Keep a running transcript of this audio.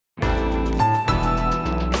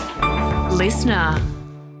listener.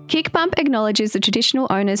 KICBUMP acknowledges the traditional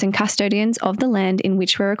owners and custodians of the land in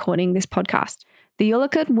which we're recording this podcast, the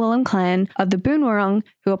Yulukit Woolam clan of the Boonwurrung,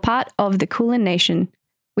 who are part of the Kulin Nation.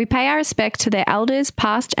 We pay our respect to their elders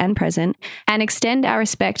past and present and extend our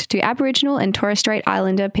respect to Aboriginal and Torres Strait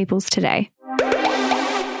Islander peoples today.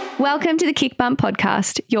 Welcome to the KICBUMP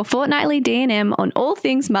podcast, your fortnightly D&M on all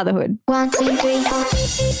things motherhood. 1, 2, 3, 4.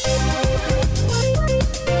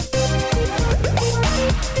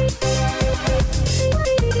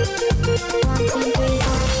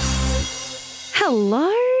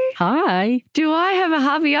 Hello. Hi. Do I have a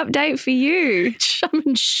Harvey update for you?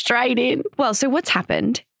 Coming straight in. Well, so what's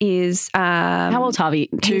happened is... How old's Harvey?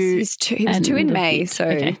 He was two in May, so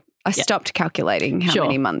okay. I stopped calculating how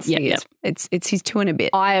many months he is. It's he's 2 and a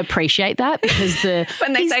bit. I appreciate that because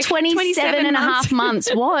when they he's say 27 and a half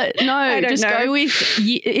months. What? No, just know. go with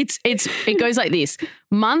it goes like this.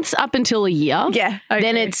 Months up until a year. Yeah. Okay.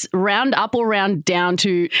 Then it's round up or round down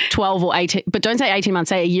to 12 or 18, but don't say 18 months,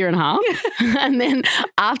 say a year and a half. And then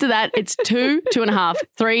after that, it's 2, 2.5,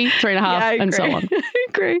 3, 3.5, and so on. I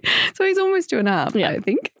agree. So he's almost 2.5, I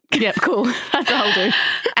think. Yeah, cool. That's what I'll do.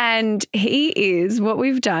 And what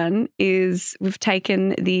we've done is we've taken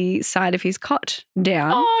the side of his cot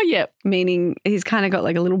down. Oh, yeah. Meaning he's kind of got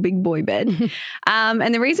like a little big boy bed.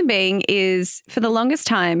 And the reason being is for the longest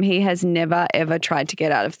time, he has never, ever tried to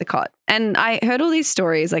get out of the cot. And I heard all these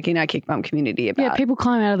stories like in our KICBUMP community about. Yeah, people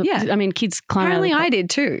climb out of the, I mean, kids climb apparently out of the I did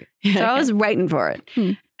too. Yeah, so I was waiting for it.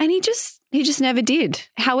 And he just never did.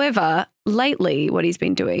 However, lately what he's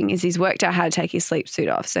been doing is he's worked out how to take his sleep suit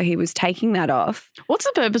off. So he was taking that off. What's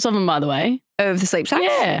the purpose of them, by the way? Of the sleep sack?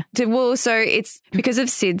 Yeah. So it's because of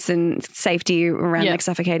SIDS and safety around like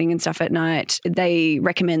suffocating and stuff at night. They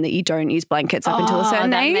recommend that you don't use blankets up until a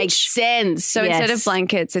certain age. That makes sense. So instead of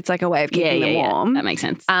blankets, it's like a way of keeping them warm. That makes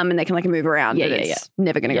sense. And they can like move around, but it's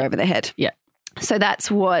never going to go over their head. Yeah. So that's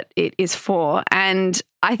what it is for. And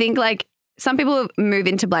I think like some people move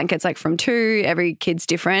into blankets like from 2, every kid's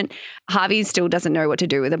different. Harvey still doesn't know what to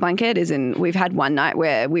do with a blanket, as in we've had one night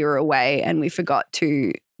where we were away and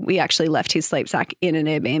we actually left his sleep sack in an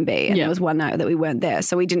Airbnb and there was one night that we weren't there.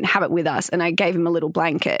 So we didn't have it with us and I gave him a little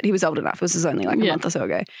blanket. He was old enough. This was only like a month or so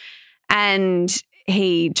ago. And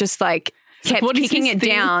he just like kept kicking it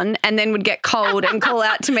down and then would get cold and call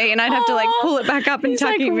out to me and I'd have to like pull it back up and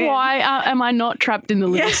tuck him in. Why am I not trapped in the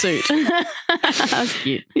little suit? That's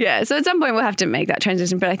cute. Yeah, so at some point we'll have to make that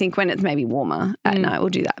transition, but I think when it's maybe warmer at night we'll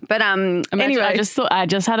do that. But anyway. I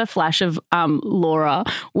just had a flash of Laura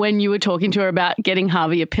when you were talking to her about getting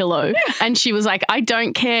Harvey a pillow and she was like, I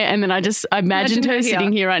don't care. And then I imagined her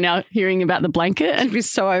sitting here right now hearing about the blanket and she'd be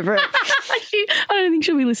so over it. I don't think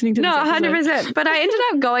she'll be listening to this episode. 100%. But I ended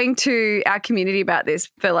up going to our community about this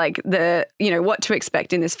for like what to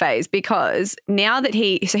expect in this phase, because now that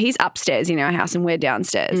he's upstairs in our house and we're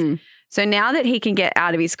downstairs. So now that he can get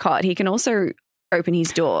out of his cot, he can also open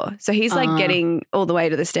his door. So he's like getting all the way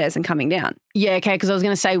to the stairs and coming down. Yeah, okay, because I was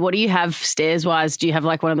going to say, what do you have stairs-wise? Do you have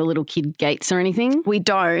like one of the little kid gates or anything? We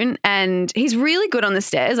don't, and he's really good on the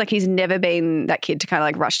stairs. Like he's never been that kid to kind of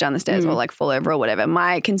like rush down the stairs or like fall over or whatever.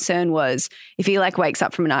 My concern was if he like wakes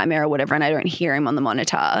up from a nightmare or whatever and I don't hear him on the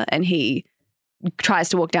monitor and he tries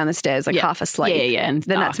to walk down the stairs like half asleep, and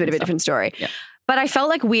then that's a bit of a different story. Yeah. But I felt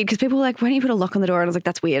like weird because people were like, why don't you put a lock on the door? And I was like,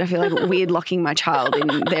 that's weird. I feel like weird locking my child in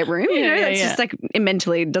their room. You know, it's just like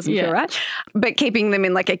mentally it doesn't feel right. But keeping them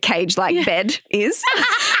in like a cage-like bed is.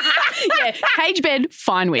 Cage bed,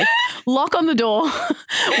 fine with. Lock on the door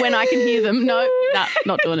when I can hear them. No,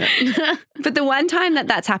 not doing it. But the one time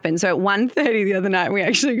that's happened, so at 1:30 the other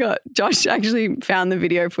night, Josh actually found the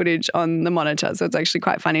video footage on the monitor. So it's actually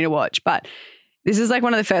quite funny to watch. But this is like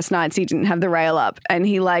one of the first nights he didn't have the rail up and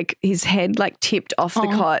he like his head like tipped off the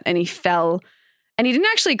cot and he fell and he didn't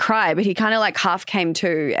actually cry, but he kind of like half came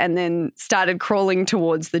to and then started crawling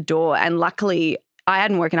towards the door. And luckily I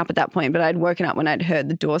hadn't woken up at that point, but I'd woken up when I'd heard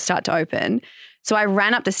the door start to open. So I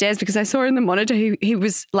ran up the stairs because I saw in the monitor he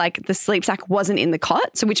was like the sleep sack wasn't in the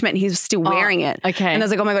cot, so which meant he was still wearing it. Okay. And I was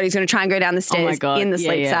like, oh my God, he's going to try and go down the stairs in the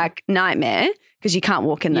sleep sack. Nightmare, because you can't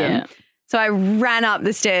walk in them. Yeah. So I ran up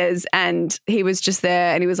the stairs and he was just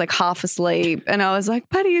there and he was like half asleep. And I was like,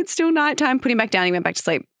 buddy, it's still nighttime. Put him back down. He went back to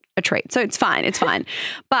sleep. A treat. So it's fine. It's fine.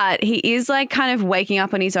 But he is like kind of waking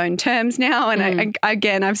up on his own terms now. And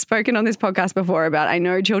again, I've spoken on this podcast before about I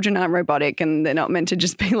know children aren't robotic and they're not meant to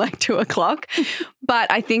just be like 2 o'clock.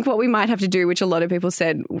 But I think what we might have to do, which a lot of people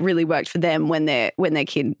said really worked for them when their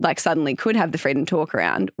kid like suddenly could have the freedom to walk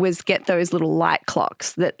around, was get those little light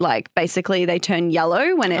clocks that like basically they turn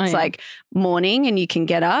yellow when it's like morning and you can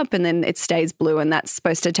get up, and then it stays blue and that's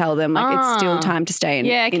supposed to tell them like it's still time to stay in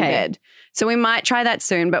bed. So we might try that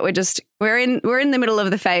soon, but we're in the middle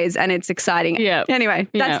of the phase and it's exciting. Yeah. Anyway,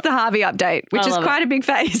 that's the Harvey update, which is quite a big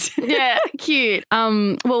phase. Yeah, cute.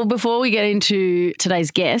 Well, before we get into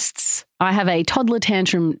today's guests, I have a toddler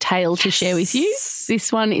tantrum tale to share with you.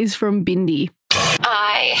 This one is from Bindi.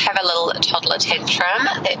 I have a little toddler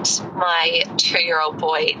tantrum that my 2-year-old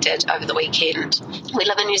boy did over the weekend. We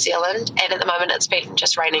live in New Zealand and at the moment it's been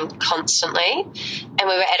just raining constantly, and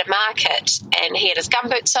we were at a market and he had his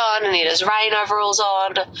gumboots on and he had his rain overalls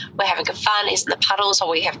on. We're having good fun. He's in the puddles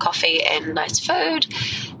while we have coffee and nice food.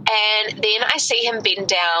 And then I see him bend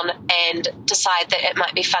down and decide that it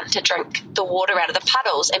might be fun to drink the water out of the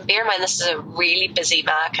puddles. And bear in mind, this is a really busy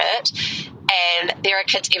market and there are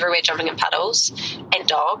kids everywhere jumping in puddles and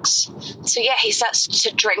dogs. So, yeah, he starts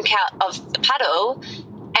to drink out of the puddle.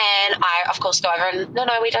 And I, of course, go over and, no,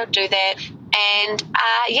 we don't do that. And,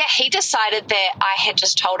 he decided that I had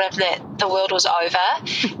just told him that the world was over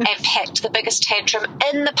and packed the biggest tantrum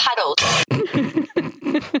in the puddle.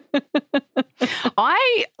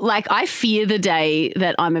 I fear the day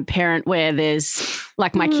that I'm a parent where there's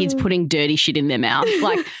like my kids putting dirty shit in their mouth.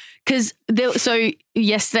 So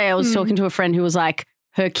yesterday I was talking to a friend who was like,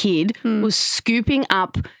 her kid was scooping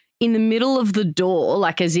up in the middle of the door,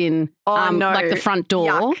 like as in like the front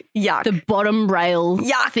door, yuck. The bottom rail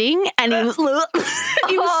thing, and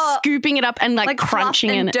he was scooping it up and like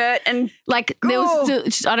crunching and dirt and like there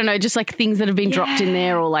was I don't know, just like things that have been dropped in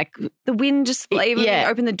there, or like the wind just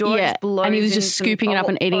open the door, just blows, and he was just scooping it up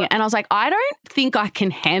and eating it, and I was like, I don't think I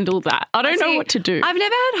can handle that. I don't know what to do. I've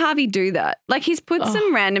never had Harvey do that. Like he's put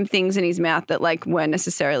some random things in his mouth that like weren't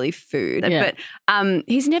necessarily food, but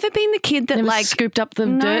he's never been the kid that like scooped up the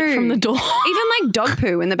dirt from the door. Even like dog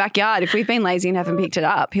poo in the backyard. If we've been lazy and haven't picked it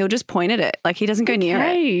up, he'll just point at it. Like he doesn't go near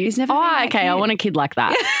it. He's never. I want a kid like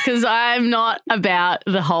that because I'm not about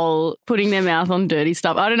the whole putting their mouth on dirty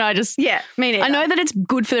stuff. I don't know. Me neither. I know that it's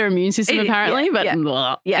good for their immune system apparently, but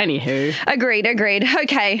anywho. Agreed.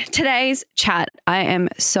 Okay, today's chat I am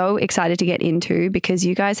so excited to get into because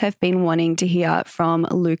you guys have been wanting to hear from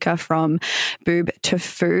Luca from Boob to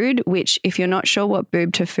Food, which if you're not sure what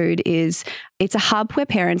Boob to Food is, it's a hub where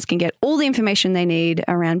parents can get all the information they need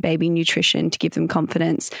around baby nutrition to give them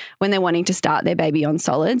confidence when they're wanting to start their baby on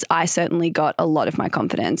solids. I certainly got a lot of my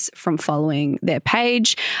confidence from following their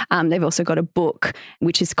page. They've also got a book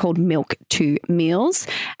which is called Milk to Meals,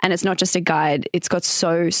 and it's not just a guide. It's got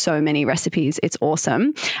so many recipes. It's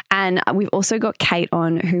awesome. And we've also got Kate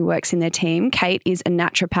on who works in their team. Kate is a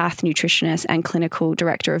naturopath, nutritionist and clinical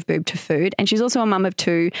director of Boob to Food, and she's also a mum of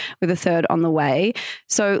 2 with a 3rd on the way.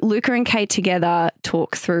 So Luca and Kate together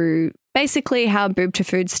talk through basically how Boob to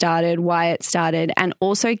Food started, why it started, and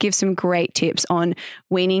also give some great tips on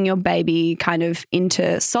weaning your baby kind of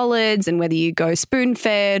into solids and whether you go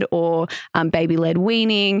spoon-fed or baby-led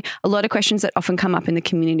weaning. A lot of questions that often come up in the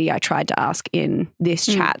community I tried to ask in this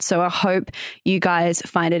chat. So I hope you guys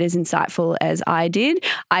find it as insightful as I did.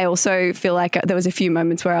 I also feel like there was a few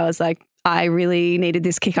moments where I was like, I really needed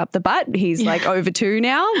this kick up the butt. He's like over 2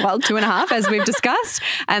 now, 2.5 as we've discussed.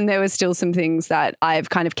 And there were still some things that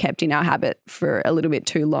I've kind of kept in our habit for a little bit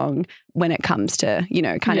too long when it comes to,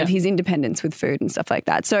 kind of his independence with food and stuff like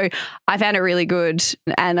that. So I found it really good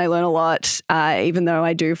and I learn a lot, even though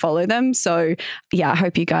I do follow them. So I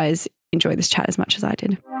hope you guys enjoy this chat as much as I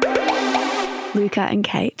did. Luca and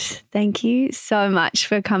Kate, thank you so much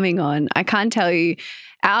for coming on. I can't tell you,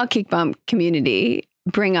 our KICBUMP community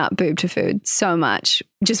bring up Boob to Food so much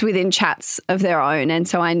just within chats of their own. And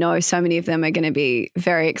so I know so many of them are going to be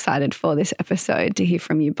very excited for this episode to hear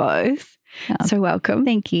from you both. So welcome.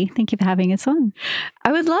 Thank you. Thank you for having us on.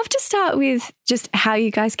 I would love to start with just how you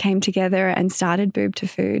guys came together and started Boob to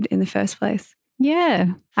Food in the first place.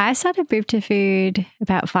 Yeah. I started Boob to Food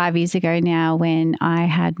about 5 years ago now when I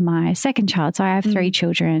had my second child. So I have 3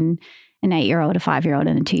 children, an 8-year-old, a 5-year-old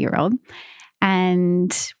and a 2-year-old.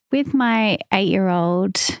 And with my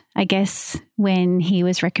 8-year-old, I guess when he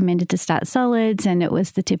was recommended to start solids and it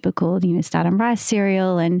was the typical, start on rice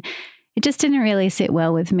cereal, and it just didn't really sit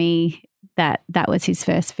well with me that was his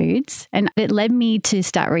first foods. And it led me to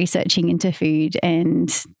start researching into food,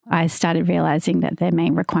 and I started realizing that their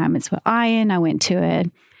main requirements were iron. I went to a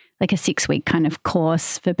 6-week kind of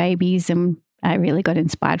course for babies, and I really got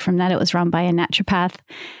inspired from that. It was run by a naturopath.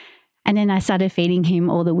 And then I started feeding him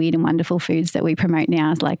all the weird and wonderful foods that we promote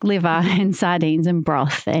now, like liver and sardines and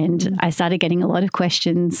broth. And I started getting a lot of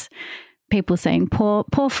questions, people saying, poor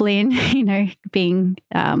Flynn, being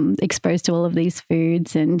exposed to all of these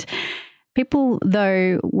foods. And people,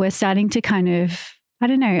 though, were starting to kind of, I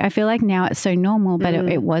don't know, I feel like now it's so normal, but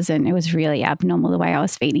it wasn't. It was really abnormal the way I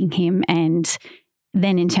was feeding him. And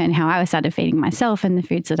then in turn how I started feeding myself and the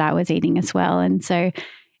foods that I was eating as well. And so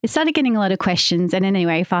it started getting a lot of questions. And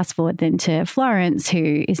anyway, fast forward then to Florence,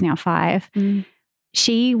 who is now 5.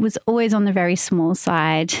 She was always on the very small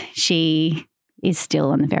side. She is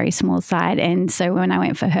still on the very small side. And so when I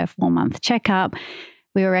went for her 4-month checkup,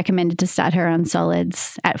 we were recommended to start her on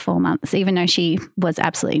solids at 4 months, even though she was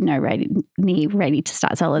absolutely near ready to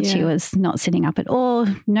start solids. Yeah. She was not sitting up at all,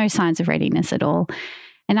 no signs of readiness at all.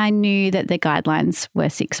 And I knew that the guidelines were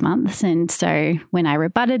 6 months. And so when I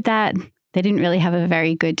rebutted that, they didn't really have a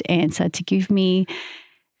very good answer to give me.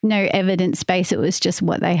 No evidence base. It was just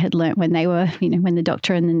what they had learnt when they were, when the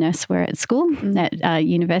doctor and the nurse were at school, at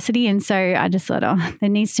university. And so I just thought, there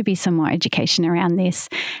needs to be some more education around this.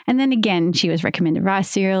 And then again, she was recommended rice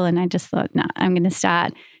cereal. And I just thought, no, I'm going to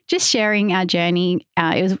start just sharing our journey.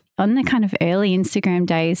 It was on the kind of early Instagram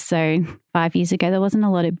days. So 5 years ago, there wasn't a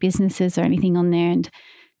lot of businesses or anything on there. And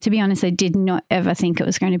to be honest, I did not ever think it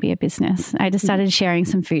was going to be a business. I just started sharing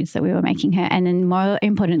some foods that we were making her. And then more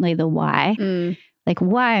importantly, the why. Like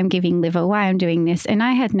why I'm giving liver, why I'm doing this. And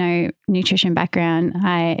I had no nutrition background.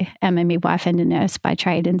 I am a midwife and a nurse by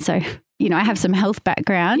trade. And so, I have some health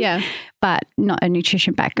background, but not a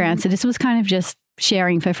nutrition background. So this was kind of just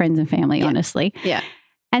sharing for friends and family, honestly. Yeah.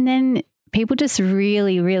 And then people just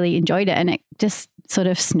really, really enjoyed it. And it just sort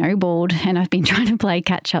of snowballed. And I've been trying to play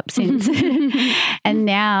catch up since. And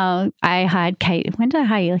now I hired Kate. When did I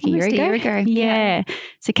hire you? Like a year ago? Yeah.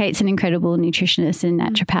 So Kate's an incredible nutritionist and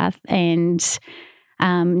naturopath. And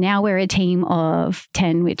now we're a team of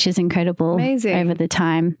 10, which is incredible. Amazing. Over the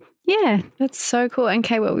time. Yeah. That's so cool. And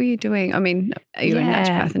Kate, what were you doing? I mean, are you a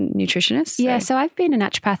naturopath and nutritionist? Yeah. So I've been a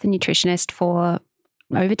naturopath and nutritionist for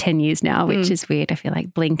over 10 years now, which is weird. I feel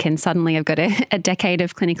like blink and suddenly I've got a decade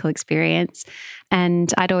of clinical experience.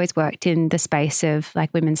 And I'd always worked in the space of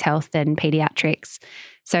like women's health and pediatrics.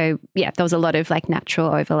 So yeah, there was a lot of like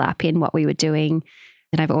natural overlap in what we were doing.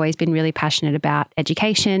 And I've always been really passionate about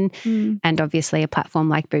education and obviously a platform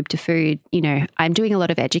like Boob to Food. I'm doing a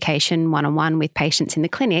lot of education one-on-one with patients in the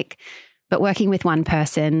clinic, but working with one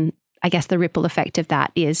person, I guess the ripple effect of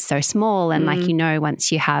that is so small. And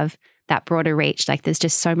once you have that broader reach, like there's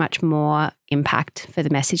just so much more impact for the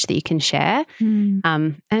message that you can share.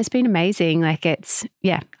 And it's been amazing. Like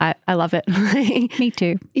I love it. Me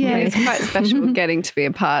too. Yeah, it's quite special getting to be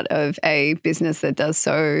a part of a business that does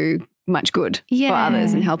so much good for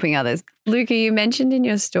others and helping others. Luca, you mentioned in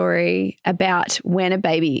your story about when a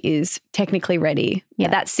baby is technically ready. Yeah.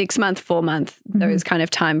 That 6 month, 4 month, those kind of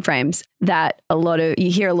time frames that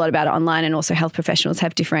you hear a lot about it online, and also health professionals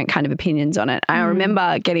have different kind of opinions on it. I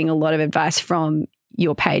remember getting a lot of advice from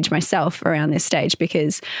your page myself around this stage,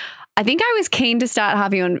 because I think I was keen to start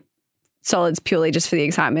Harvey on solids purely just for the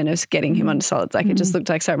excitement of getting him onto solids. Like it just looked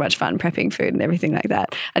like so much fun prepping food and everything like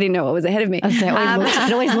that. I didn't know what was ahead of me.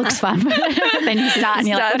 It always looks fun. Then you start and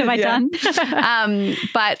you're like, what have I done?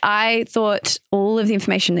 But I thought all of the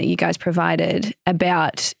information that you guys provided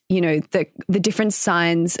about, the different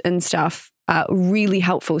signs and stuff really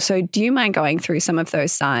helpful. So do you mind going through some of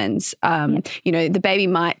those signs? The baby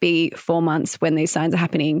might be 4 months when these signs are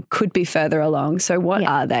happening, could be further along. So what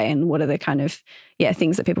are they, and what are the kind of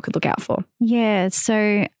things that people could look out for? Yeah, so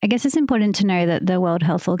I guess it's important to know that the World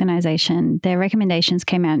Health Organization, their recommendations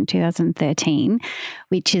came out in 2013,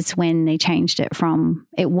 which is when they changed it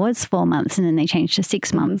it was 4 months and then they changed to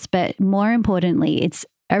 6 months. But more importantly, it's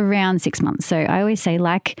around 6 months. So I always say,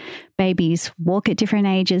 like babies walk at different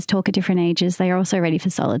ages, talk at different ages, they are also ready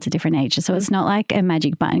for solids at different ages. So it's not like a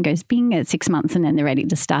magic button goes bing at 6 months and then they're ready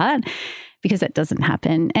to start, because that doesn't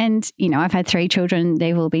happen. And, I've had 3 children.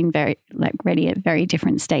 They've all been very ready at very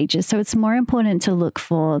different stages. So it's more important to look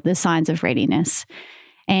for the signs of readiness.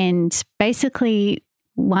 And basically,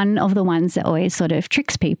 one of the ones that always sort of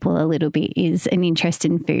tricks people a little bit is an interest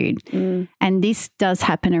in food. And this does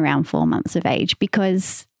happen around 4 months of age,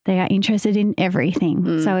 because they are interested in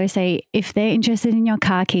everything. So I say, if they're interested in your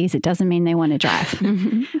car keys, it doesn't mean they want to drive.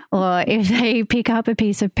 Or if they pick up a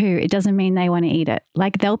piece of poo, it doesn't mean they want to eat it.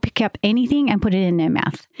 Like they'll pick up anything and put it in their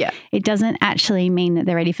mouth. Yeah. It doesn't actually mean that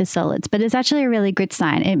they're ready for solids, but it's actually a really good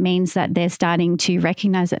sign. It means that they're starting to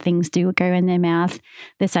recognize that things do go in their mouth.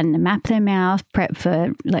 They're starting to map their mouth, prep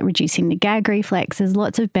for reducing the gag reflex. There's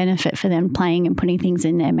lots of benefit for them playing and putting things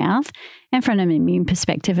in their mouth, and from an immune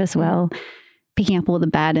perspective as well, picking up all the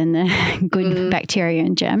bad and the good bacteria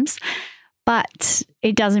and germs. But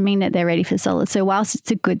it doesn't mean that they're ready for solids. So whilst it's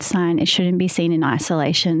a good sign, it shouldn't be seen in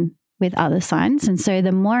isolation with other signs. And so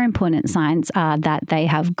the more important signs are that they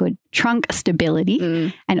have good trunk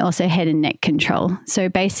stability and also head and neck control. So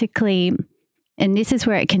basically, and this is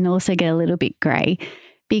where it can also get a little bit grey,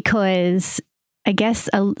 because I guess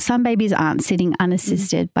some babies aren't sitting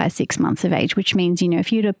unassisted by 6 months of age, which means,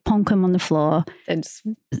 if you were to plonk them on the floor,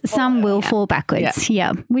 some will fall backwards.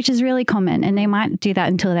 Yeah, which is really common. And they might do that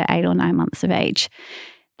until they're 8 or 9 months of age.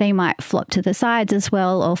 They might flop to the sides as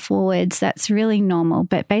well or forwards. That's really normal.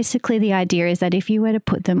 But basically the idea is that if you were to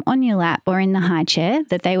put them on your lap or in the high chair,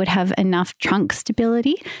 that they would have enough trunk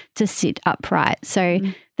stability to sit upright. So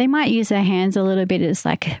they might use their hands a little bit as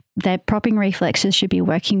like their propping reflexes should be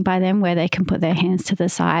working by them, where they can put their hands to the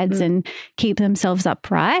sides and keep themselves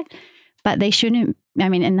upright. But they shouldn't,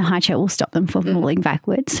 and the high chair will stop them from falling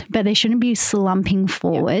backwards, but they shouldn't be slumping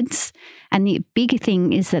forwards. And the big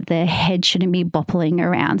thing is that their head shouldn't be boppling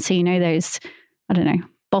around. So, those,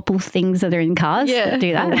 bopple things that are in cars that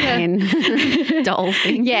do that. Doll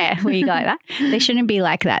thing. Yeah, where you go like that. They shouldn't be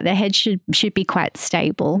like that. Their head should be quite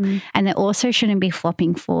stable. And they also shouldn't be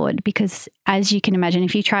flopping forward, because as you can imagine,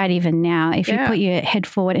 if you try it even now, if you put your head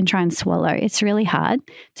forward and try and swallow, it's really hard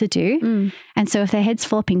to do. And so if their head's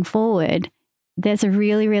flopping forward, there's a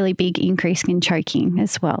really, really big increase in choking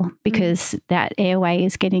as well, because that airway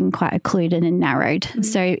is getting quite occluded and narrowed.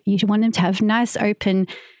 So you want them to have nice open,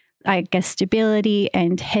 stability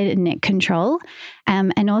and head and neck control,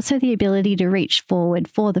 and also the ability to reach forward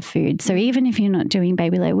for the food. So even if you're not doing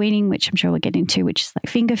baby-led weaning, which I'm sure we'll get into, which is like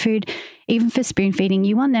finger food, even for spoon feeding,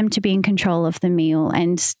 you want them to be in control of the meal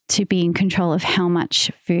and to be in control of how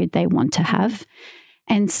much food they want to have.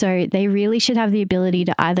 And so they really should have the ability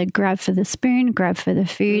to either grab for the spoon, grab for the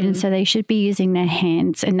food. And so they should be using their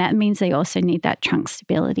hands. And that means they also need that trunk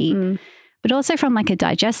stability. But also from like a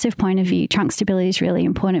digestive point of view, trunk stability is really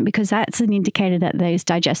important, because that's an indicator that those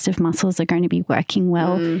digestive muscles are going to be working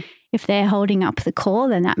well. If they're holding up the core,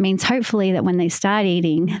 then that means hopefully that when they start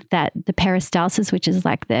eating, that the peristalsis, which is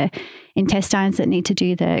like the intestines that need to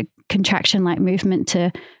do the contraction-like movement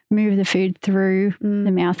to move the food through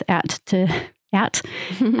the mouth out,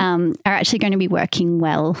 are actually going to be working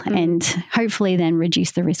well, and hopefully then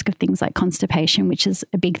reduce the risk of things like constipation, which is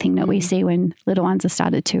a big thing that we see when little ones are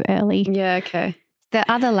started too early. Yeah, okay. The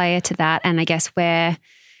other layer to that, and I guess where,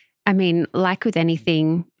 like with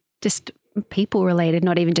anything, just people related,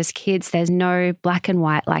 not even just kids, there's no black and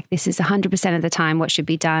white, like this is 100% of the time what should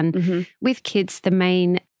be done. With kids, the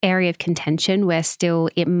main area of contention where still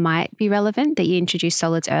it might be relevant that you introduce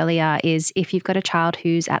solids earlier is if you've got a child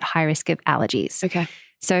who's at high risk of allergies. Okay.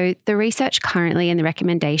 So the research currently and the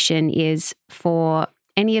recommendation is for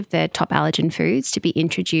any of the top allergen foods to be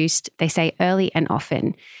introduced, they say early and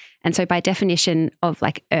often. And so by definition of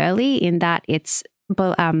like early, in that it's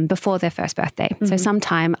before their first birthday. So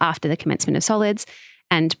sometime after the commencement of solids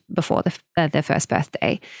and before their first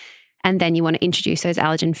birthday. And then you want to introduce those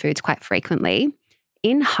allergen foods quite frequently.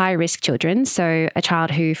 In high-risk children, so a child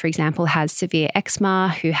who, for example, has severe eczema,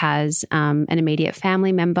 who has an immediate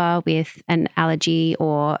family member with an allergy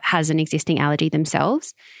or has an existing allergy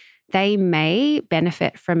themselves, they may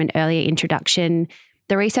benefit from an earlier introduction.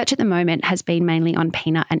 The research at the moment has been mainly on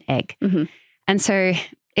peanut and egg. And so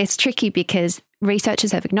it's tricky because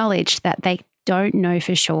researchers have acknowledged that they don't know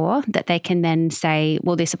for sure that they can then say,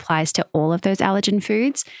 well, this applies to all of those allergen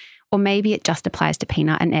foods. Or maybe it just applies to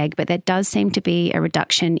peanut and egg, but there does seem to be a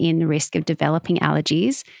reduction in the risk of developing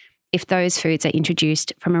allergies if those foods are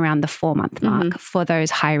introduced from around the 4-month mark for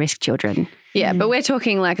those high-risk children. Yeah, but we're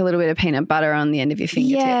talking like a little bit of peanut butter on the end of your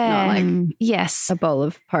fingertip, not like a bowl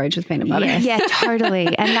of porridge with peanut butter. Yeah, totally.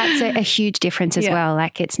 And that's a huge difference as well.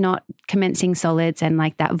 Like it's not commencing solids and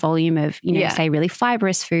like that volume of, say really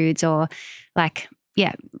fibrous foods or like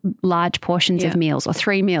large portions of meals or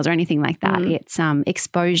 3 meals or anything like that. It's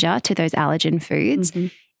exposure to those allergen foods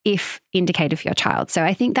if indicated for your child. So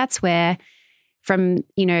I think that's where from,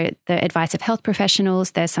 the advice of health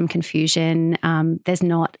professionals, there's some confusion. There's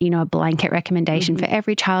not, a blanket recommendation for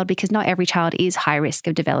every child, because not every child is high risk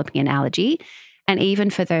of developing an allergy. And even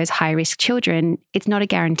for those high risk children, it's not a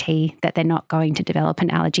guarantee that they're not going to develop an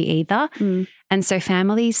allergy either. And so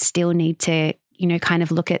families still need to kind of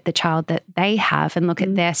look at the child that they have and look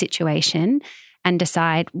at their situation and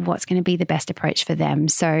decide what's going to be the best approach for them.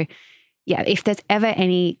 So, if there's ever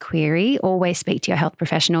any query, always speak to your health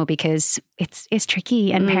professional, because it's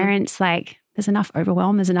tricky and parents, like there's enough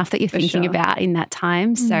overwhelm, there's enough that you're thinking about in that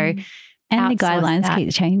time. So, and the guidelines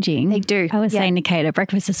keep changing. They do. I was saying to Kate at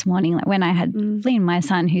breakfast this morning, like when I had Flynn, my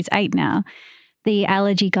son, who's 8 now, the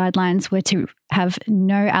allergy guidelines were to have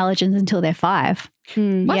no allergens until they're 5.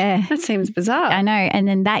 What? Yeah. That seems bizarre. I know. And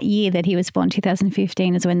then that year that he was born,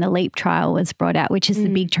 2015, is when the LEAP trial was brought out, which is the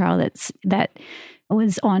big trial that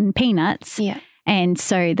was on peanuts. Yeah. And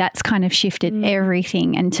so that's kind of shifted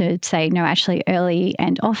everything, and to say, no, actually early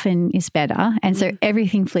and often is better. And so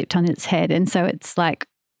everything flipped on its head. And so it's like,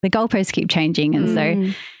 the goalposts keep changing. And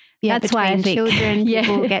so that's why I think children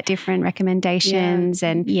people get different recommendations.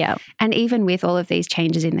 And even with all of these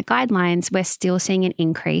changes in the guidelines, we're still seeing an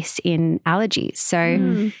increase in allergies.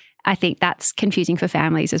 So I think that's confusing for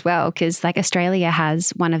families as well, because like Australia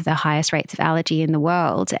has one of the highest rates of allergy in the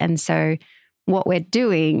world. And so what we're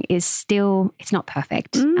doing is still, it's not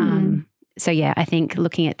perfect. So I think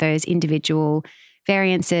looking at those individual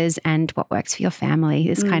variances and what works for your family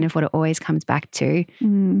is kind of what it always comes back to.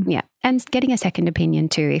 Yeah. And getting a second opinion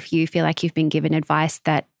too, if you feel like you've been given advice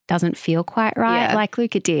that doesn't feel quite right, like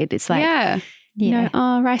Luca did. It's like, you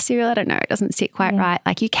know, rice cereal, I don't know, it doesn't sit quite right.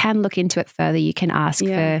 Like you can look into it further. You can ask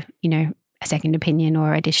for, you know, a second opinion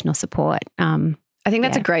or additional support. I think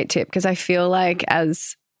that's a great tip, because I feel like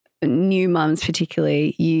as new mums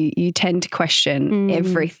particularly, you tend to question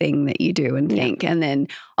everything that you do and think. And then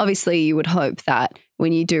obviously you would hope that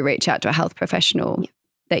when you do reach out to a health professional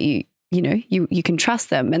that you can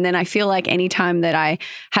trust them. And then I feel like anytime that I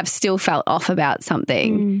have still felt off about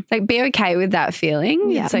something, like be okay with that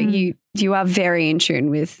feeling. It's like you are very in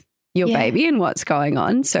tune with your baby and what's going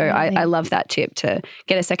on. So I love that tip to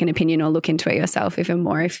get a second opinion or look into it yourself even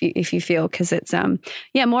more if you feel, because it's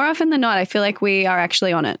more often than not I feel like we are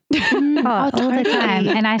actually on it. All the time.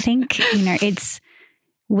 And I think, you know,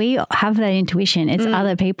 we have that intuition. It's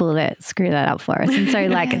other people that screw that up for us. And so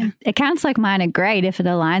like accounts like mine are great if it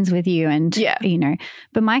aligns with you and, you know,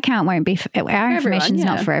 but my account won't be, our information is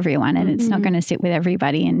not for everyone, and it's not going to sit with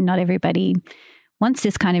everybody, and not everybody wants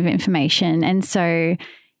this kind of information. And so,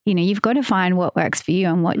 you know, you've got to find what works for you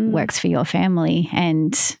and what works for your family,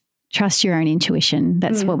 and trust your own intuition.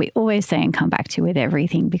 That's what we always say and come back to with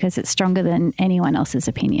everything, because it's stronger than anyone else's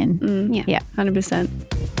opinion. 100%.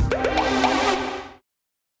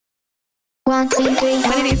 When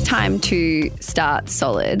it is time to start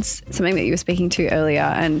solids, something that you were speaking to earlier,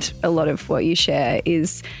 and a lot of what you share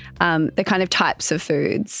is the kind of types of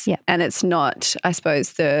foods. And it's not, I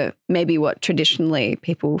suppose, maybe what traditionally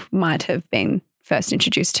people might have been first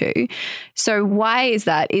introduced to. So why is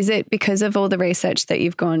that? Is it because of all the research that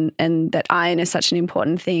you've gone and that iron is such an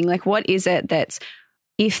important thing? Like what is it that's,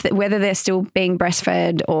 whether they're still being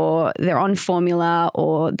breastfed or they're on formula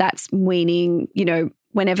or that's weaning, you know,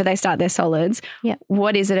 whenever they start their solids,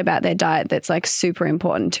 what is it about their diet that's like super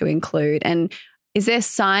important to include? And is there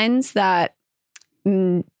signs that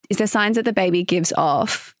the baby gives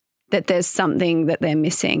off that there's something that they're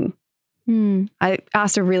missing? I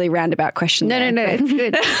asked a really roundabout question. No, it's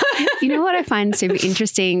good. You know what I find super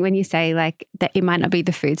interesting when you say like that it might not be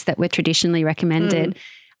the foods that were traditionally recommended.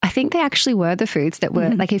 I think they actually were the foods that were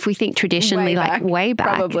like, if we think traditionally, way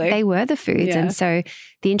back, probably. They were the foods. And so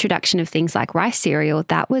the introduction of things like rice cereal,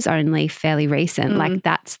 that was only fairly recent. Like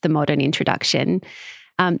that's the modern introduction.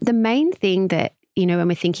 The main thing that, you know, when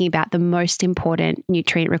we're thinking about the most important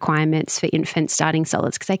nutrient requirements for infants starting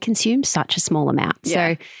solids, because they consume such a small amount.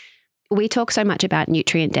 So we talk so much about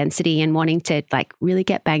nutrient density and wanting to like really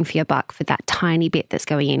get bang for your buck for that tiny bit that's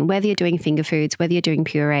going in, whether you're doing finger foods, whether you're doing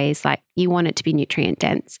purees, like you want it to be nutrient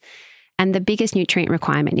dense. And the biggest nutrient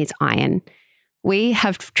requirement is iron. We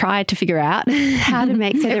have tried to figure out how to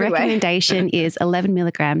make, so the recommendation is 11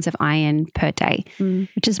 milligrams of iron per day.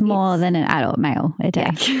 Which is more than an adult male a day.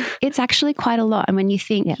 It's actually quite a lot. And when you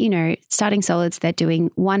think, you know, starting solids, they're doing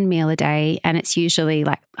one meal a day and it's usually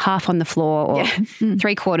like half on the floor or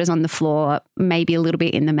 3/4 on the floor, maybe a little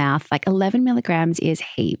bit in the mouth. Like 11 milligrams is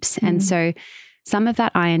heaps. And so some of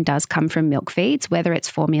that iron does come from milk feeds, whether it's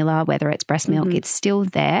formula, whether it's breast milk, it's still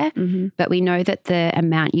there. But we know that the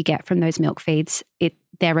amount you get from those milk feeds,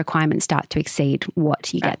 their requirements start to exceed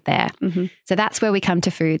what you get there. So that's where we come to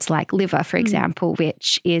foods like liver, for example,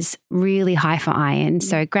 which is really high for iron.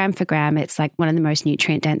 So gram for gram, it's like one of the most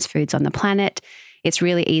nutrient dense foods on the planet. It's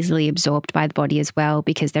really easily absorbed by the body as well,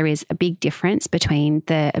 because there is a big difference between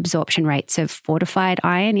the absorption rates of fortified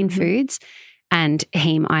iron in foods and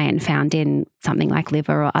heme iron found in something like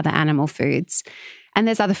liver or other animal foods. And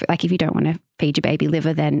there's other, like if you don't want to feed your baby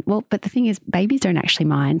liver, then, well, but the thing is babies don't actually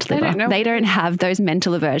mind liver. They don't have those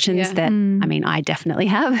mental aversions that, I mean, I definitely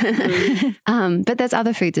have. But there's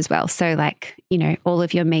other foods as well. So like, you know, all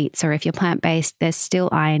of your meats, or if you're plant-based, there's still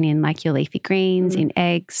iron in like your leafy greens, in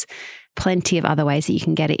eggs, plenty of other ways that you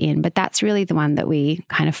can get it in. But that's really the one that we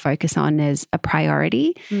kind of focus on as a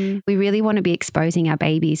priority. We really want to be exposing our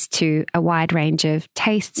babies to a wide range of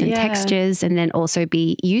tastes and textures, and then also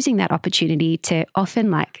be using that opportunity to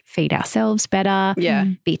often like feed ourselves better,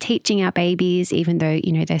 be teaching our babies, even though,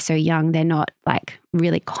 you know, they're so young, they're not like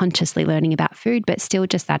really consciously learning about food, but still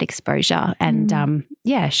just that exposure and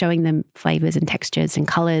showing them flavors and textures and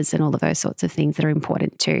colors and all of those sorts of things that are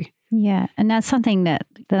important too. Yeah. And that's something that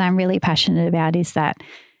I'm really passionate about, is that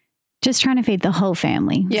just trying to feed the whole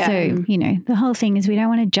family. Yeah. So, the whole thing is we don't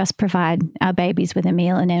want to just provide our babies with a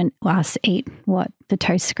meal and then us eat the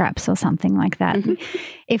toast scraps or something like that.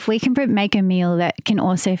 If we can make a meal that can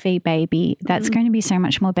also feed baby, that's going to be so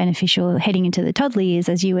much more beneficial heading into the toddler years,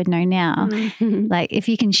 as you would know now. Like if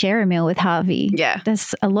you can share a meal with Harvey,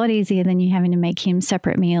 that's a lot easier than you having to make him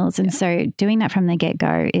separate meals. And so doing that from the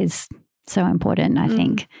get-go is so important, I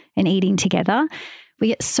think, and eating together. We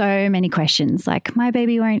get so many questions like, my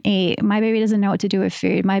baby won't eat. My baby doesn't know what to do with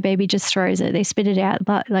food. My baby just throws it. They spit it out.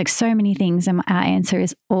 But like so many things. And our answer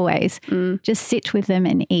is always just sit with them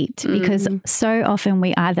and eat, because so often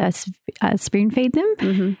we either spoon feed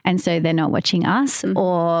them and so they're not watching us,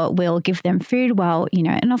 or we'll give them food while,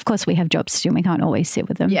 and of course we have jobs to do and we can't always sit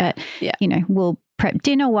with them. But, we'll prep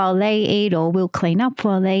dinner while they eat, or we'll clean up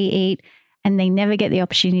while they eat. And they never get the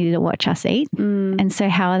opportunity to watch us eat. And so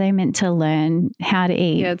how are they meant to learn how to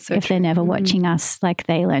eat if they're never watching us? Like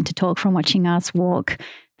they learn to talk from watching us walk.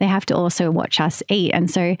 They have to also watch us eat. And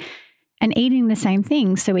eating the same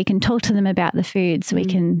thing, so we can talk to them about the food. So we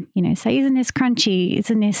can, say, isn't this crunchy?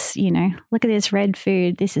 Isn't this, look at this red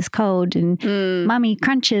food. This is cold. And mummy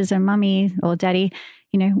crunches and mummy or daddy,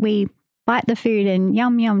 we bite the food and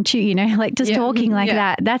yum, yum, chew, like just talking like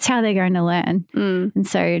that. That's how they're going to learn. And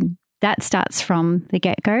so that starts from the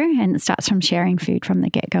get-go, and it starts from sharing food from the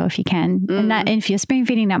get-go if you can. And if you're spoon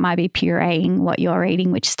feeding, that might be pureeing what you're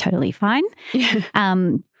eating, which is totally fine.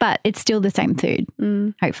 But it's still the same food,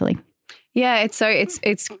 hopefully. Yeah,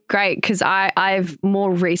 it's great because I've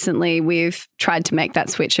more recently we've tried to make that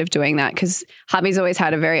switch of doing that, because hubby's always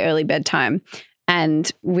had a very early bedtime.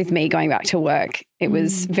 And with me going back to work, it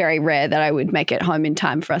was very rare that I would make it home in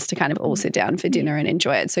time for us to kind of all sit down for dinner and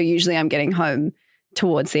enjoy it. So usually I'm getting home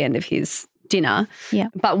towards the end of his dinner. Yeah.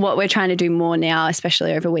 But what we're trying to do more now,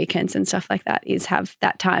 especially over weekends and stuff like that, is have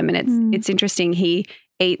that time. And it's interesting. He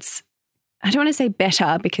eats, I don't want to say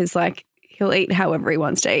better, because like he'll eat however he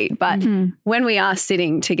wants to eat. But when we are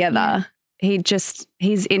sitting together,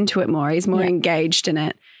 he's into it more. He's more engaged in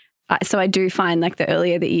it. So I do find like the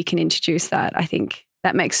earlier that you can introduce that, I think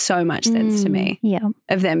that makes so much sense to me. Yeah.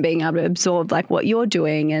 Of them being able to absorb like what you're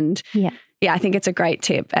doing. And I think it's a great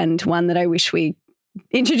tip, and one that I wish we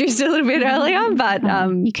introduced a little bit earlier, but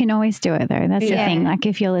you can always do it though. That's the thing. Like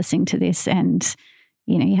if you're listening to this and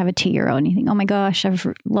you have a 2-year-old and you think, oh my gosh, I've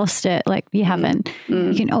lost it. Like you haven't.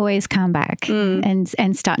 You can always come back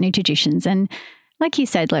and start new traditions. And like you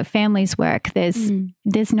said, like families work. There's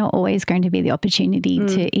not always going to be the opportunity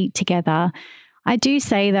to eat together. I do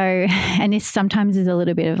say though, and this sometimes is a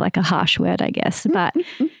little bit of like a harsh word, I guess, but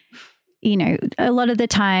a lot of the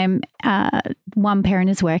time, one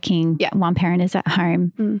parent is working, one parent is at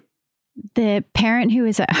home. The parent who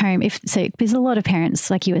is at home, because a lot of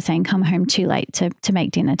parents, like you were saying, come home too late to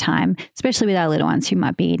make dinner time, especially with our little ones who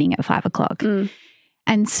might be eating at 5 o'clock.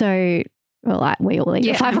 And so, we all eat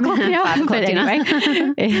at 5 o'clock now. 5 o'clock dinner.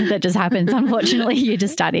 Anyway, that just happens. Unfortunately, you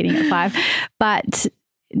just start eating at 5. But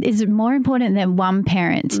is more important than one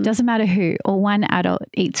parent, doesn't matter who, or one adult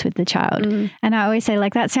eats with the child. And I always say,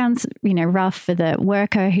 like, that sounds, rough for the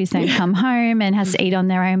worker who's then come home and has to eat on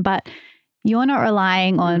their own, but you're not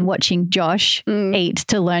relying on watching Josh eat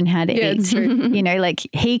to learn how to eat. True. Like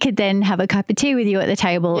he could then have a cup of tea with you at the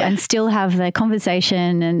table and still have the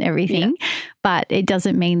conversation and everything. But it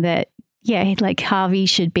doesn't mean that, like Harvey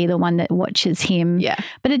should be the one that watches him.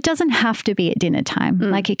 But it doesn't have to be at dinner time.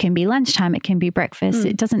 Like it can be lunchtime, it can be breakfast.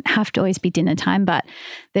 It doesn't have to always be dinner time, but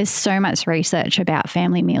there's so much research about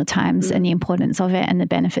family meal times and the importance of it and the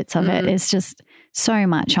benefits of it. There's just so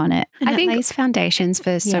much on it. And I think it lays foundations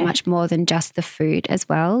for so much more than just the food as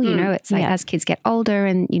well. It's like as kids get older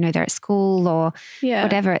and, they're at school or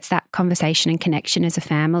whatever, it's that conversation and connection as a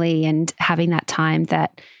family and having that time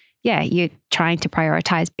that you're trying to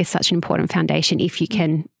prioritize is such an important foundation if you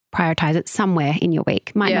can prioritize it somewhere in your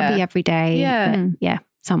week. Might not be every day, but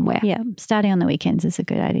somewhere. Yeah, starting on the weekends is a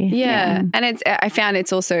good idea. Yeah. And I found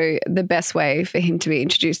it's also the best way for him to be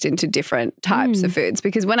introduced into different types of foods,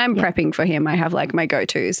 because when I'm prepping for him, I have like my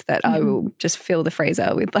go-tos that I will just fill the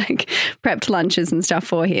freezer with like prepped lunches and stuff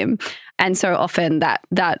for him. And so often that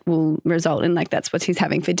will result in like that's what he's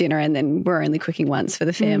having for dinner, and then we're only cooking once for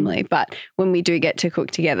the family. But when we do get to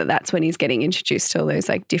cook together, that's when he's getting introduced to all those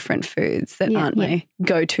like different foods that aren't my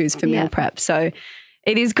go-tos for meal prep. So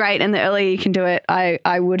it is great, and the earlier you can do it,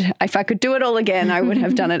 I would, if I could do it all again, I would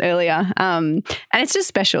have done it earlier. And it's just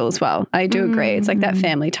special as well. I do agree. It's like that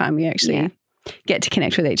family time we actually get to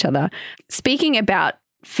connect with each other. Speaking about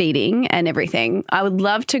feeding and everything, I would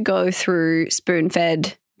love to go through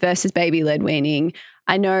spoon-fed versus baby-led weaning.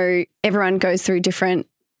 I know everyone goes through different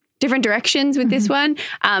different directions with this one.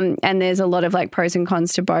 And there's a lot of like pros and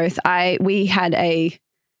cons to both.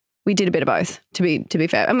 We did a bit of both, to be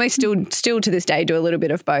fair. And we still to this day do a little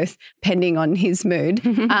bit of both, depending on his mood.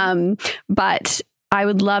 But I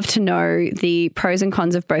would love to know the pros and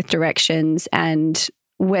cons of both directions and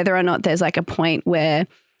whether or not there's like a point where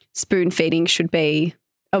spoon feeding should be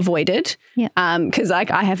avoided. Yeah. Because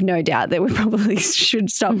like I have no doubt that we probably should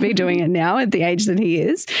stop be doing it now at the age that he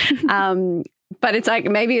is. But it's like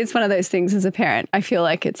maybe it's one of those things as a parent. I feel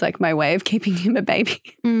like it's like my way of keeping him a baby.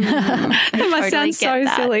 It must sound so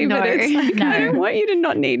silly, but it's like I don't want you to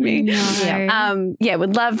not need me. No.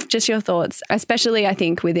 Would love just your thoughts, especially I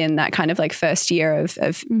think within that kind of like first year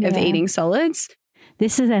of eating solids.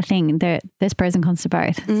 This is the thing, there's pros and cons to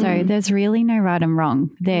both. So there's really no right and wrong.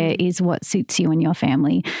 There is what suits you and your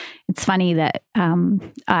family. It's funny that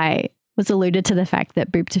I was alluded to the fact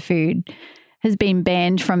that Boob to Food has been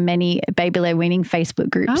banned from many baby-led weaning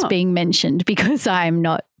Facebook groups being mentioned because I'm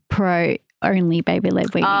not pro only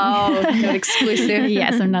baby-led weaning. Oh, not exclusive.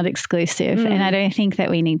 Yes, I'm not exclusive. And I don't think that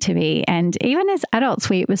we need to be. And even as adults,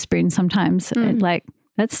 we eat with spoons sometimes. Like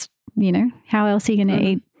that's, how else are you going to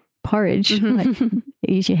eat porridge? Like,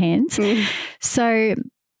 use your hands. So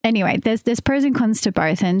anyway, there's pros and cons to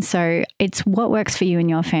both. And so it's what works for you and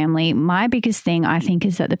your family. My biggest thing, I think,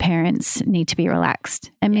 is that the parents need to be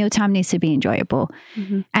relaxed and mealtime needs to be enjoyable.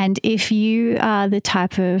 And if you are the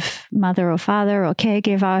type of mother or father or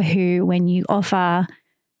caregiver who, when you offer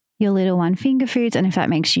your little one finger foods, and if that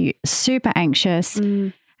makes you super anxious,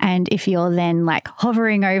 and if you're then like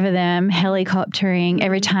hovering over them, helicoptering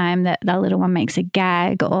every time that the little one makes a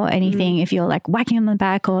gag or anything, if you're like whacking on the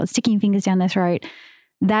back or sticking fingers down their throat,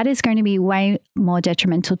 that is going to be way more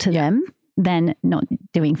detrimental to them than not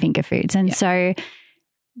doing finger foods. And so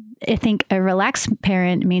I think a relaxed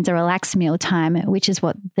parent means a relaxed meal time, which is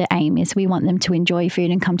what the aim is. We want them to enjoy food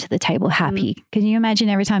and come to the table happy. Can you imagine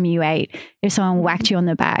every time you ate, if someone whacked you on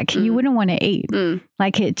the back, you wouldn't want to eat.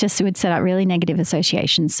 Like it just would set up really negative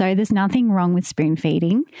associations. So there's nothing wrong with spoon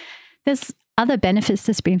feeding. There's other benefits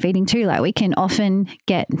to spoon feeding too. Like we can often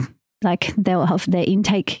get like they'll have their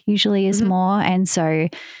intake usually is more. And so,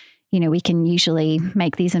 we can usually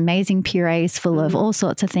make these amazing purees full of all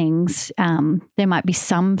sorts of things. There might be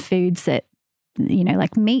some foods that,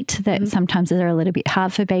 like meat that sometimes are a little bit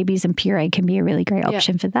hard for babies, and puree can be a really great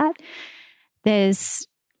option for that. There's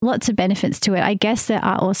lots of benefits to it. I guess there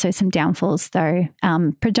are also some downfalls though,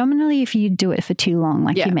 predominantly if you do it for too long,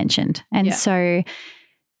 like you mentioned. And so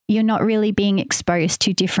you're not really being exposed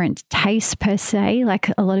to different tastes per se.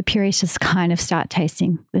 Like a lot of purees just kind of start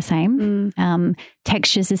tasting the same.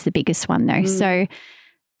 Textures is the biggest one though. So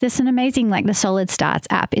there's an amazing, like the Solid Starts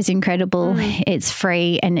app is incredible. It's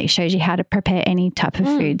free and it shows you how to prepare any type of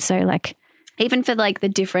food. So like even for like the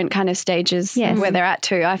different kind of stages where they're at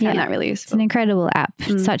too, I found that really useful. It's an incredible app.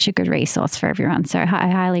 Such a good resource for everyone. So I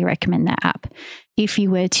highly recommend that app. If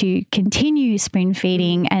you were to continue spoon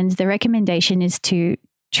feeding, and the recommendation is to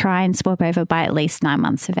try and swap over by at least 9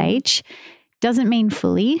 months of age. Doesn't mean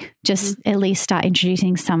fully, just at least start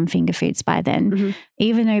introducing some finger foods by then.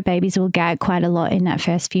 Even though babies will gag quite a lot in that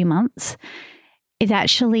first few months, it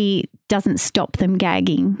actually doesn't stop them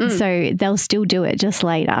gagging. So they'll still do it just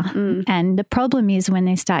later. And the problem is when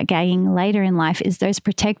they start gagging later in life is those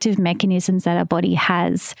protective mechanisms that our body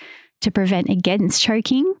has to prevent against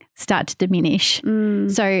choking start to diminish.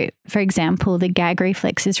 So, for example, the gag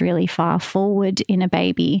reflex is really far forward in a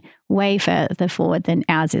baby, way further forward than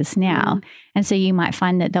ours is now. And so you might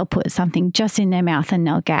find that they'll put something just in their mouth and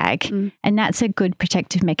they'll gag. And that's a good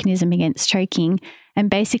protective mechanism against choking. And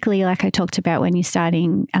basically, like I talked about when you're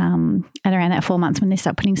starting at around that 4 months, when they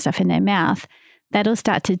start putting stuff in their mouth, that'll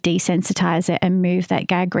start to desensitize it and move that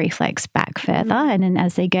gag reflex back further. And then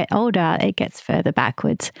as they get older, it gets further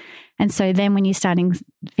backwards. And so then when you're starting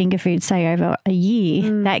finger food, say over a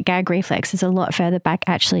year, that gag reflex is a lot further back,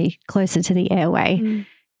 actually closer to the airway.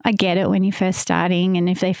 I get it when you're first starting, and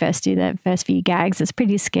if they first do the first few gags, it's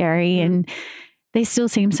pretty scary and they still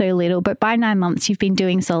seem so little. But by 9 months, you've been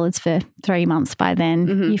doing solids for 3 months by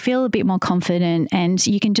then. You feel a bit more confident and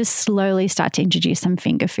you can just slowly start to introduce some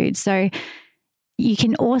finger food. So you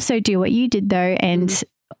can also do what you did though and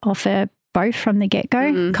offer both from the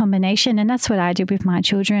get-go combination. And that's what I did with my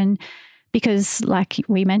children because like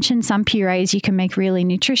we mentioned, some purees you can make really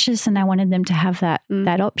nutritious and I wanted them to have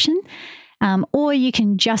that option. Or you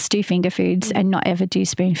can just do finger foods and not ever do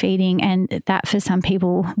spoon feeding. And that for some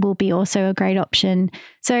people will be also a great option.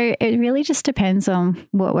 So it really just depends on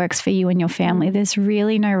what works for you and your family. There's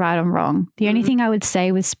really no right or wrong. The only thing I would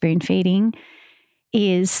say with spoon feeding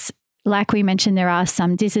is, like we mentioned, there are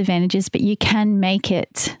some disadvantages, but you can make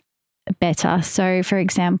it better. So, for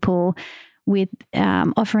example, with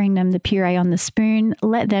offering them the puree on the spoon,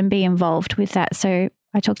 let them be involved with that. So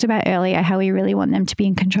I talked about earlier how we really want them to be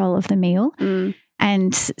in control of the meal.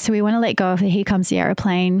 And so we want to let go of the here comes the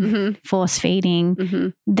aeroplane, force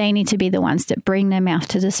feeding. They need to be the ones that bring their mouth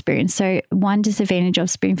to the spoon. So one disadvantage of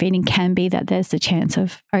spoon feeding can be that there's the chance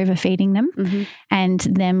of overfeeding them and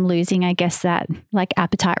them losing, I guess, that like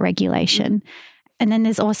appetite regulation. And then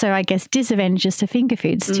there's also, I guess, disadvantages to finger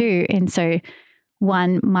foods too. And so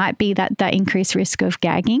one might be that increased risk of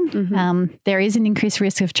gagging. There is an increased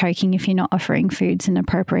risk of choking if you're not offering foods in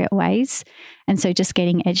appropriate ways. And so just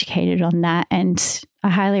getting educated on that. And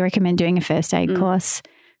I highly recommend doing a first aid course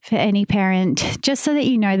for any parent, just so that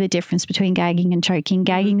you know the difference between gagging and choking.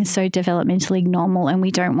 Gagging is so developmentally normal and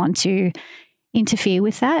we don't want to interfere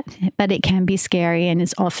with that, but it can be scary and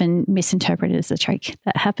is often misinterpreted as a choke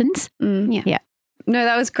that happens. Yeah. No,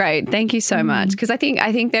 that was great. Thank you so much. Because I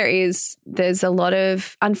think there's a lot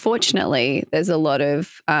of, unfortunately, there's a lot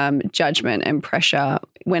of judgment and pressure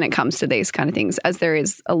when it comes to these kind of things, as there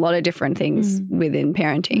is a lot of different things within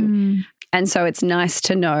parenting. And so it's nice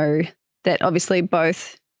to know that obviously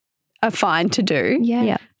both are fine to do.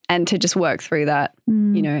 Yeah. And to just work through that,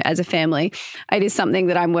 you know, as a family. It is something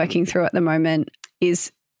that I'm working through at the moment,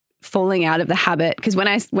 is falling out of the habit. Because when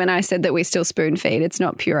I said that we still spoon feed, it's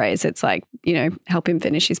not purees. It's like, you know, help him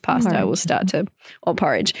finish his pasta. We'll start to, or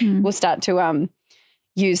porridge. We'll start to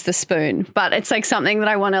use the spoon. But it's like something that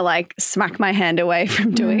I want to like smack my hand away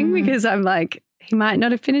from doing because I'm like, he might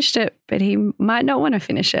not have finished it, but he might not want to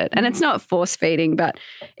finish it. And it's not force feeding, but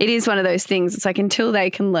it is one of those things. It's like until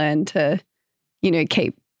they can learn to, you know,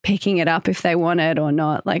 keep picking it up if they want it or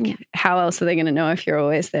not. Like how else are they going to know if you're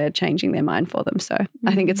always there changing their mind for them? So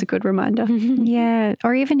I think it's a good reminder. Yeah.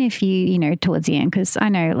 Or even if you know, towards the end, because I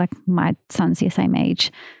know like my son's the same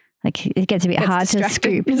age, like it gets a bit hard to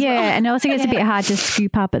scoop. Yeah. And it also gets a bit hard to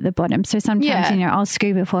scoop up at the bottom. So sometimes, you know, I'll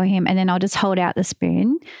scoop it for him and then I'll just hold out the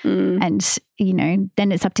spoon and, you know,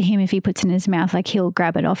 then it's up to him if he puts it in his mouth, like he'll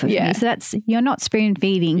grab it off of me. So you're not spoon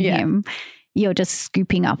feeding him. You're just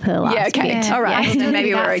scooping up her last bit. All right. Then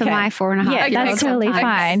maybe we're okay. For my 4.5. Yeah, that's totally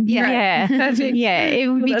fine. Yeah. It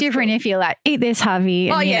would be different if you're like, eat this, Harvey.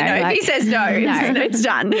 And, if he says no, it's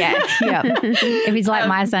done. If he's like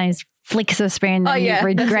my son, he's flicks the spoon and you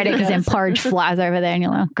regret it because then porridge flies over there and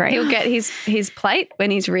you're like, great. He'll get his plate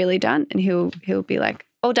when he's really done and he'll be like,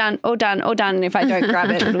 all done. And if I don't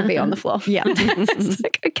grab it, it'll be on the floor. Yeah. It's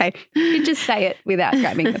like, okay, you can just say it without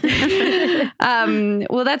grabbing it.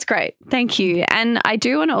 Well, that's great. Thank you. And I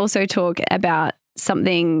do want to also talk about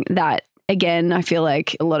something that, again, I feel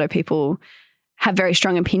like a lot of people have very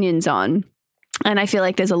strong opinions on. And I feel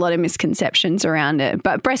like there's a lot of misconceptions around it.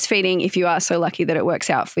 But breastfeeding, if you are so lucky that it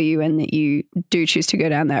works out for you and that you do choose to go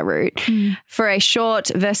down that route, for a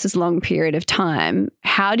short versus long period of time,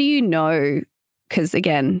 how do you know? Because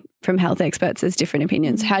again, from health experts, there's different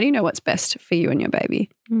opinions. How do you know what's best for you and your baby?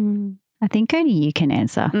 I think only you can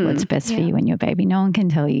answer what's best for you and your baby. No one can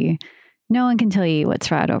tell you. No one can tell you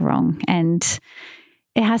what's right or wrong. And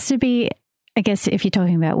it has to be, I guess, if you're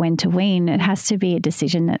talking about when to wean, it has to be a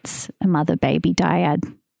decision that's a mother-baby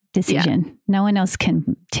dyad decision. Yeah. No one else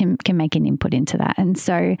can make an input into that. And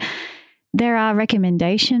so there are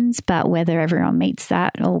recommendations, but whether everyone meets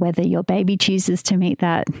that or whether your baby chooses to meet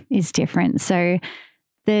that is different. So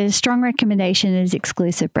the strong recommendation is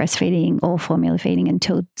exclusive breastfeeding or formula feeding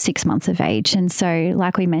until 6 months of age. And so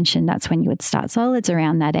like we mentioned, that's when you would start solids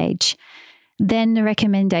around that age. Then the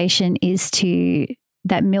recommendation is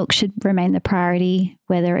that milk should remain the priority,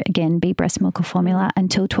 whether it again be breast milk or formula,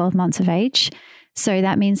 until 12 months of age. So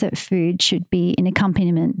that means that food should be in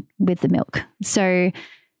accompaniment with the milk. So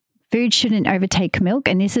food shouldn't overtake milk,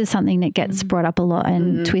 and this is something that gets brought up a lot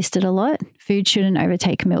and twisted a lot. Food shouldn't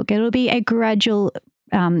overtake milk. It'll be a gradual,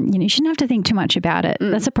 you shouldn't have to think too much about it.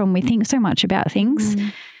 That's the problem. We think so much about things.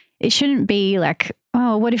 It shouldn't be like,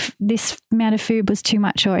 oh, what if this amount of food was too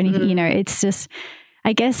much or anything? It's just,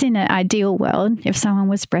 I guess in an ideal world, if someone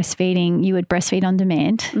was breastfeeding, you would breastfeed on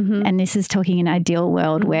demand. And this is talking an ideal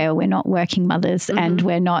world where we're not working mothers and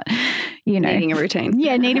we're not, needing a routine.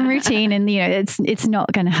 Needing a routine. And, it's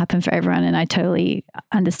not going to happen for everyone. And I totally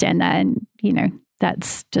understand that. And,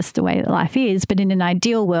 that's just the way that life is. But in an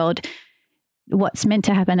ideal world, what's meant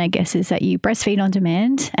to happen, I guess, is that you breastfeed on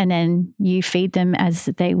demand and then you feed them as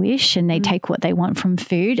they wish and they take what they want from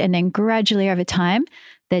food. And then gradually over time,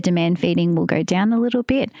 their demand feeding will go down a little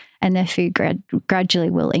bit and their food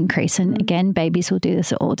gradually will increase. And again, babies will do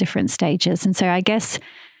this at all different stages. And so I guess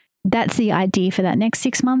that's the idea for that next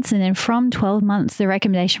 6 months. And then from 12 months, the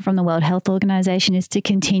recommendation from the World Health Organization is to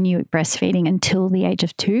continue breastfeeding until the age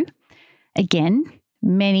of 2. Again,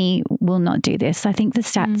 many will not do this. I think the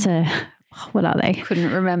stats are, what are they?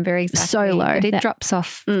 Couldn't remember exactly. So low. But it drops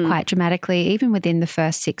off quite dramatically, even within the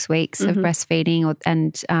first 6 weeks of breastfeeding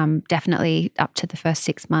and definitely up to the first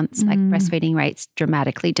 6 months, like breastfeeding rates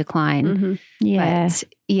dramatically decline. Yeah. But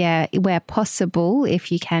yeah, where possible,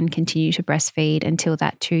 if you can continue to breastfeed until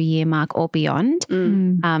that 2-year mark or beyond,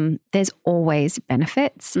 there's always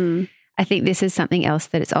benefits. I think this is something else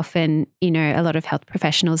that it's often, you know, a lot of health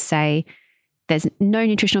professionals say there's no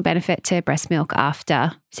nutritional benefit to breast milk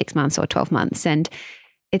after 6 months or 12 months. And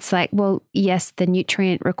it's like, well, yes, the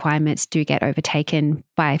nutrient requirements do get overtaken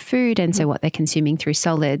by food and so what they're consuming through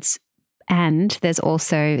solids. And there's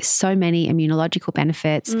also so many immunological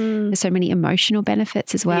benefits. There's so many emotional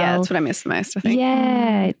benefits as well. Yeah, that's what I miss the most, I think.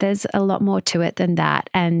 Yeah, there's a lot more to it than that.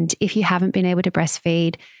 And if you haven't been able to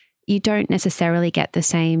breastfeed, you don't necessarily get the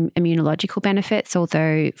same immunological benefits,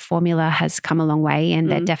 although formula has come a long way and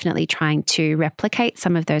they're definitely trying to replicate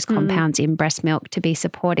some of those compounds in breast milk to be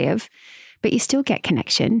supportive. But you still get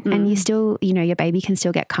connection and you still, you know, your baby can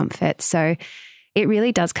still get comfort. So it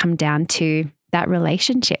really does come down to that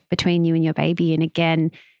relationship between you and your baby. And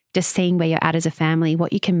again, just seeing where you're at as a family,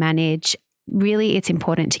 what you can manage. Really, it's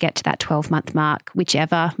important to get to that 12-month mark,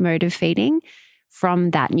 whichever mode of feeding,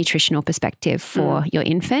 from that nutritional perspective for your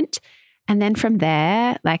infant. And then from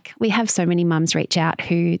there, like we have so many mums reach out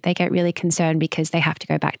who they get really concerned because they have to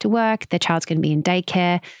go back to work, their child's going to be in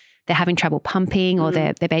daycare, they're having trouble pumping or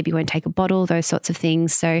their baby won't take a bottle, those sorts of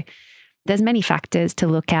things. So there's many factors to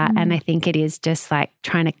look at. And I think it is just like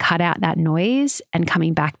trying to cut out that noise and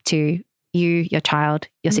coming back to you, your child,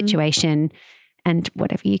 your situation, and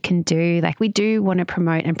whatever you can do. Like we do want to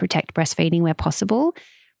promote and protect breastfeeding where possible,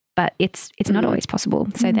 but it's not always possible.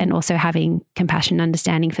 So then also having compassion and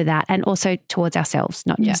understanding for that, and also towards ourselves,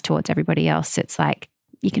 not just towards everybody else. It's like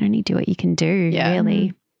you can only do what you can do,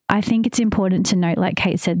 really. I think it's important to note, like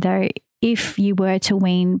Kate said, though, if you were to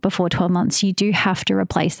wean before 12 months, you do have to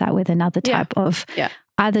replace that with another type of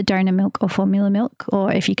either donor milk or formula milk,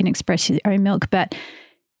 or if you can express your own milk, but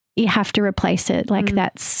you have to replace it. Like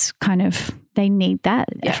that's kind of, they need that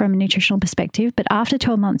from a nutritional perspective. But after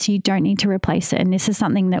 12 months, you don't need to replace it. And this is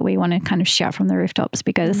something that we want to kind of shout from the rooftops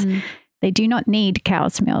because they do not need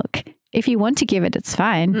cow's milk. If you want to give it, it's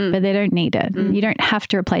fine, but they don't need it. You don't have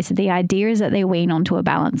to replace it. The idea is that they wean onto a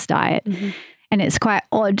balanced diet. And it's quite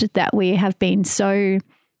odd that we have been so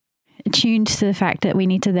attuned to the fact that we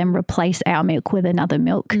need to then replace our milk with another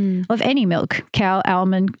milk of any milk, cow,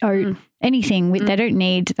 almond, oat, anything. They don't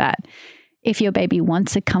need that. If your baby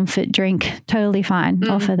wants a comfort drink, totally fine.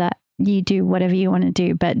 Offer that. You do whatever you want to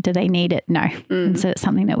do, but do they need it? No. And so it's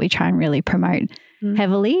something that we try and really promote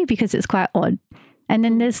heavily because it's quite odd. And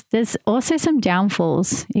then there's also some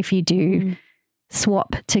downfalls if you do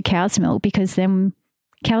swap to cow's milk, because then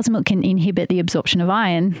cow's milk can inhibit the absorption of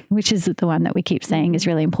iron, which is the one that we keep saying is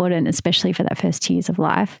really important, especially for that first 2 years of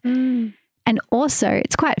life. And also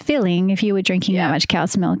it's quite filling if you were drinking that much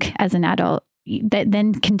cow's milk as an adult. That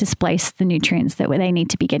then can displace the nutrients that they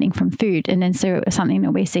need to be getting from food. And then so something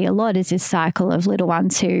that we see a lot is this cycle of little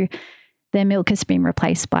ones who their milk has been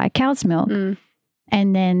replaced by cow's milk.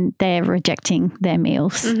 And then they're rejecting their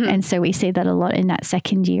meals. And so we see that a lot in that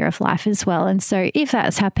second year of life as well. And so if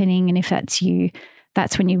that's happening and if that's you,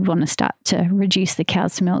 that's when you want to start to reduce the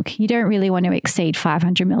cow's milk. You don't really want to exceed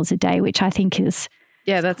 500 mils a day, which I think is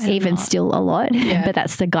that's even still a lot, but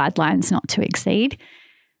that's the guidelines not to exceed.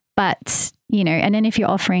 But, you know, and then if you're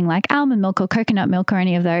offering like almond milk or coconut milk or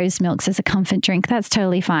any of those milks as a comfort drink, that's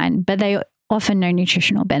totally fine. But they offer no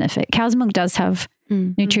nutritional benefit. Cow's milk does have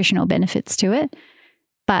nutritional benefits to it,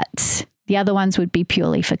 but the other ones would be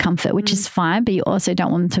purely for comfort, which is fine, but you also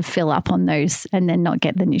don't want them to fill up on those and then not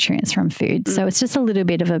get the nutrients from food. So it's just a little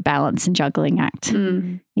bit of a balance and juggling act.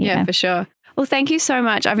 Yeah, for sure. Well, thank you so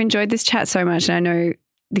much. I've enjoyed this chat so much, and I know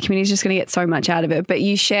the community is just going to get so much out of it, but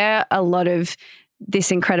you share a lot of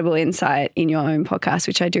this incredible insight in your own podcast,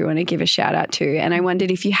 which I do want to give a shout out to. And I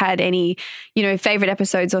wondered if you had any, you know, favorite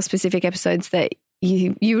episodes or specific episodes that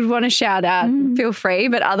you would want to shout out, feel free,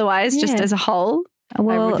 but otherwise just as a whole, I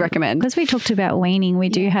would recommend. Because we talked about weaning, we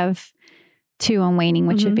do have 2 on weaning,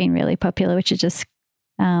 which have been really popular, which are just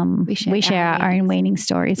we share our own weaning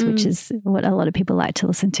stories, which is what a lot of people like to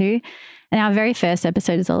listen to. And our very first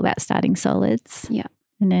episode is all about starting solids. Yeah.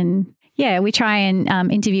 And then, we try and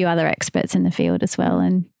interview other experts in the field as well,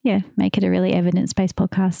 and make it a really evidence-based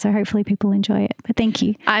podcast. So hopefully people enjoy it. But thank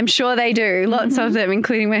you. I'm sure they do. Lots of them,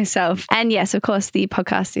 including myself. And yes, of course, the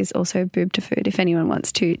podcast is also Boob to Food if anyone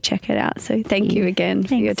wants to check it out. So thank you again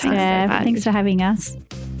for your time. Thanks for having us.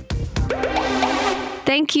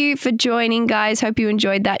 Thank you for joining, guys. Hope you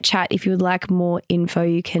enjoyed that chat. If you would like more info,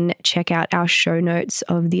 you can check out our show notes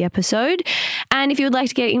of the episode. And if you would like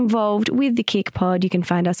to get involved with the Kick Pod, you can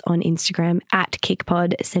find us on Instagram at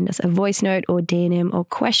KickPod. Send us a voice note or DM or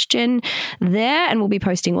question there, and we'll be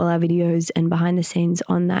posting all our videos and behind the scenes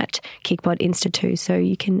on that KickPod Insta too. So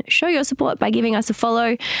you can show your support by giving us a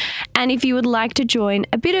follow. And if you would like to join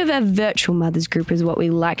a bit of a virtual mothers group is what we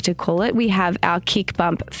like to call it, we have our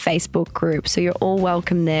KickBUMP Facebook group. So you're all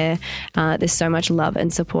welcome there. There's so much love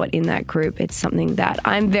and support in that group. It's something that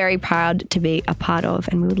I'm very proud to be a part of,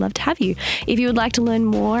 and we would love to have you. If you would like to learn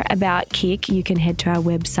more about Kick, you can head to our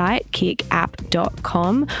website,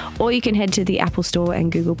 kickapp.com, or you can head to the Apple Store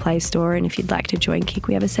and Google Play Store. And if you'd like to join Kick,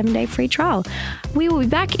 we have a 7-day free trial. We will be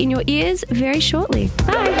back in your ears very shortly.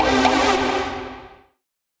 Bye.